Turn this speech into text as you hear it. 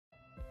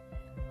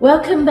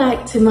Welcome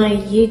back to my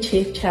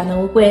YouTube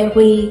channel where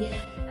we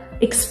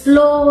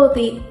explore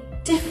the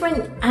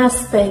different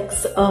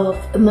aspects of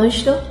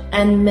emotional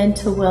and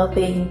mental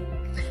well-being.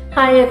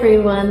 Hi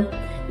everyone.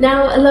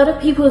 Now, a lot of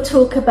people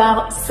talk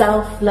about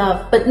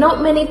self-love, but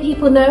not many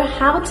people know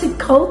how to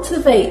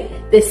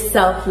cultivate this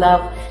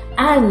self-love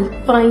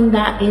and find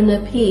that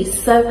inner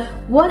peace. So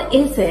what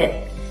is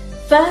it?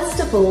 First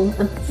of all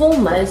and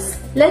foremost,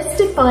 let's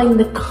define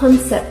the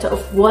concept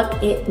of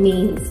what it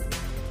means.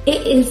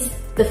 It is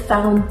the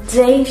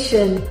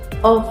foundation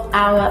of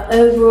our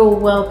overall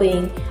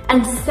well-being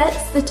and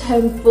sets the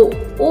tone for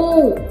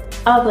all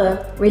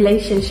other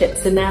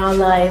relationships in our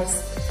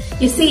lives.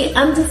 You see,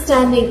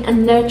 understanding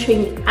and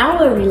nurturing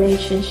our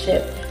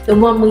relationship, the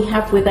one we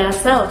have with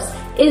ourselves,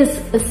 is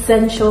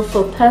essential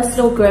for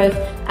personal growth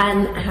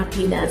and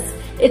happiness.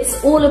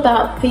 It's all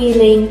about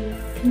feeling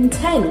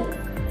content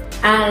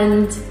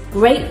and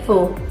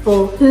grateful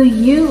for who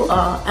you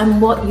are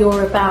and what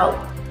you're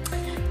about.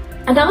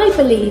 And I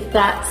believe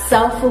that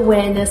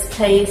self-awareness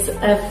plays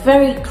a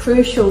very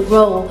crucial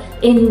role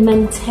in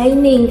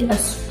maintaining a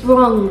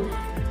strong,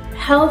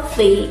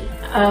 healthy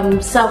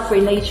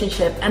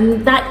self-relationship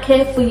and that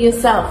care for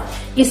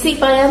yourself. You see,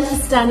 by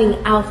understanding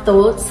our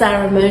thoughts,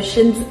 our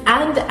emotions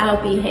and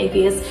our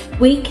behaviors,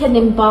 we can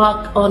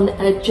embark on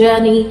a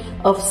journey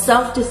of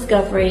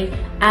self-discovery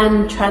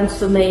and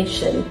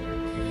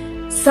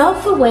transformation.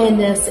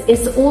 Self-awareness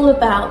is all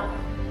about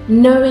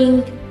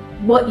knowing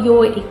what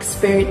you're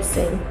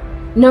experiencing,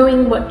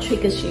 knowing what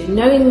triggers you,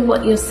 knowing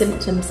what your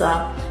symptoms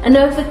are, and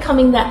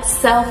overcoming that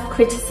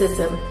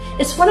self-criticism.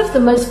 It's one of the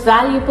most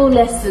valuable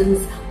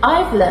lessons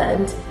I've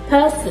learned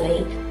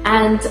personally,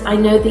 and I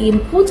know the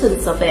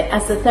importance of it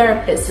as a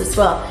therapist as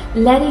well.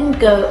 Letting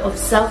go of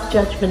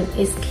self-judgment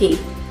is key.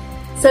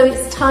 So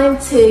it's time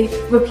to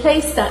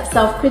replace that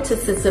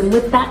self-criticism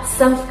with that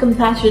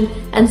self-compassion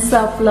and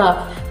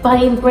self-love by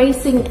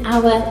embracing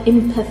our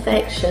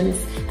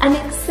imperfections and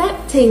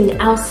accepting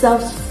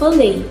ourselves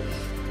fully.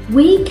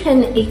 We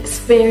can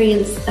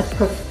experience a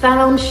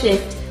profound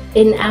shift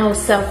in our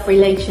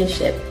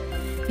self-relationship.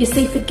 You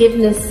see,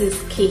 forgiveness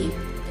is key.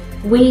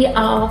 We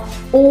are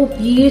all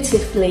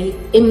beautifully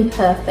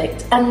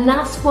imperfect, and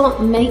that's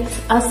what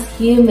makes us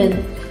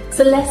human.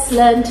 So let's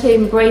learn to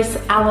embrace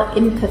our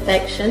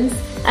imperfections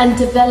and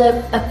develop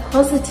a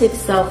positive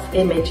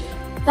self-image.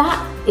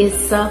 That is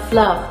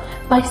self-love.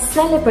 By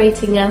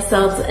celebrating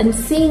ourselves and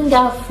seeing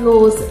our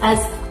flaws as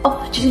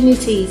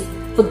opportunities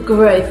for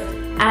growth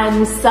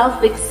and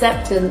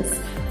self-acceptance,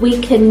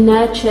 we can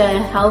nurture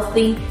a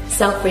healthy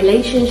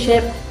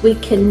self-relationship. We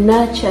can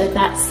nurture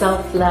that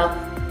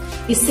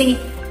self-love. You see,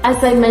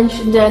 as I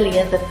mentioned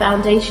earlier, the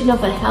foundation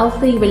of a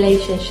healthy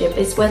relationship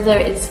is, whether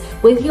it's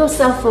with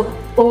yourself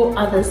or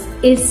others,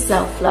 is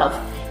self-love.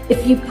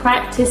 If you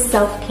practice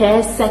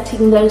self-care,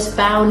 setting those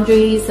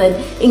boundaries and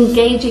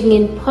engaging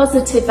in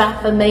positive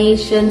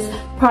affirmations,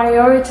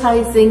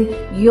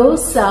 prioritizing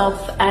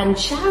yourself and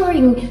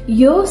showering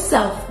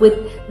yourself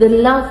with the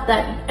love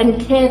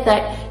and care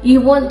that you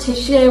want to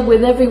share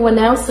with everyone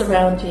else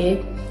around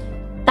you,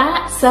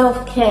 that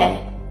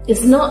self-care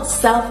is not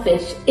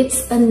selfish,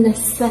 it's a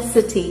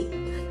necessity.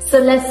 So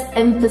let's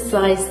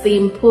emphasize the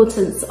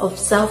importance of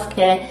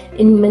self-care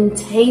in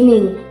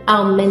maintaining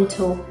our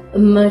mental,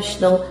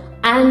 emotional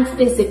and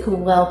physical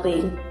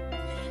well-being.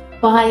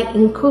 By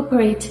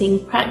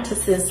incorporating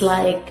practices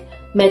like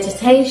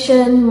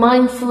meditation,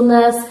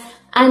 mindfulness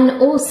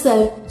and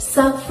also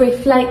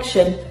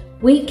self-reflection,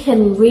 we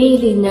can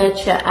really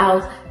nurture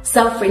our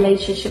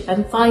self-relationship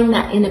and find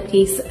that inner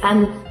peace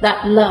and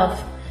that love.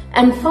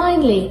 And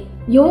finally,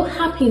 your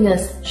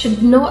happiness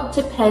should not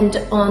depend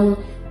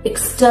on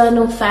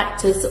external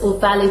factors or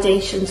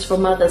validations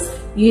from others.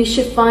 You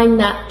should find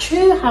that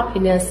true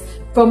happiness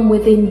from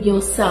within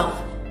yourself.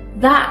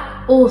 That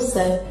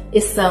also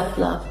is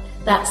self-love,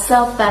 that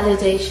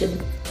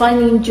self-validation,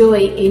 finding joy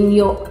in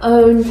your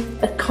own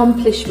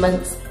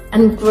accomplishments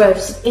and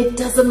growths. It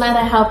doesn't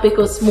matter how big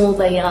or small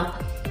they are.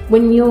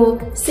 When you're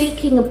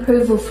seeking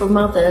approval from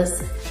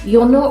others,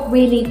 you're not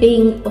really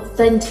being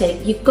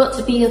authentic. You've got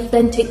to be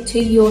authentic to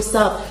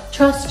yourself.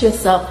 Trust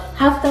yourself.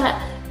 Have that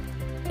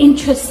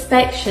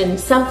introspection,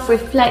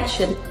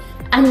 self-reflection.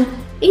 And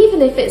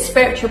even if it's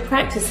spiritual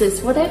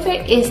practices, whatever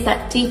it is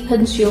that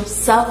deepens your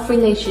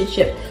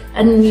self-relationship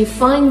and you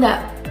find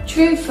that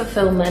true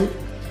fulfillment,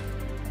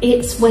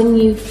 it's when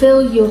you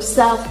fill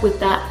yourself with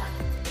that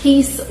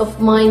peace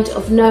of mind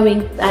of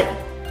knowing that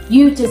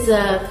you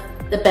deserve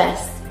the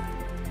best.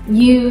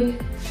 You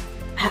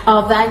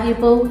are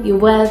valuable, you're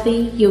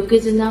worthy, you're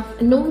good enough,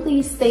 and all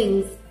these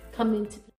things come into play.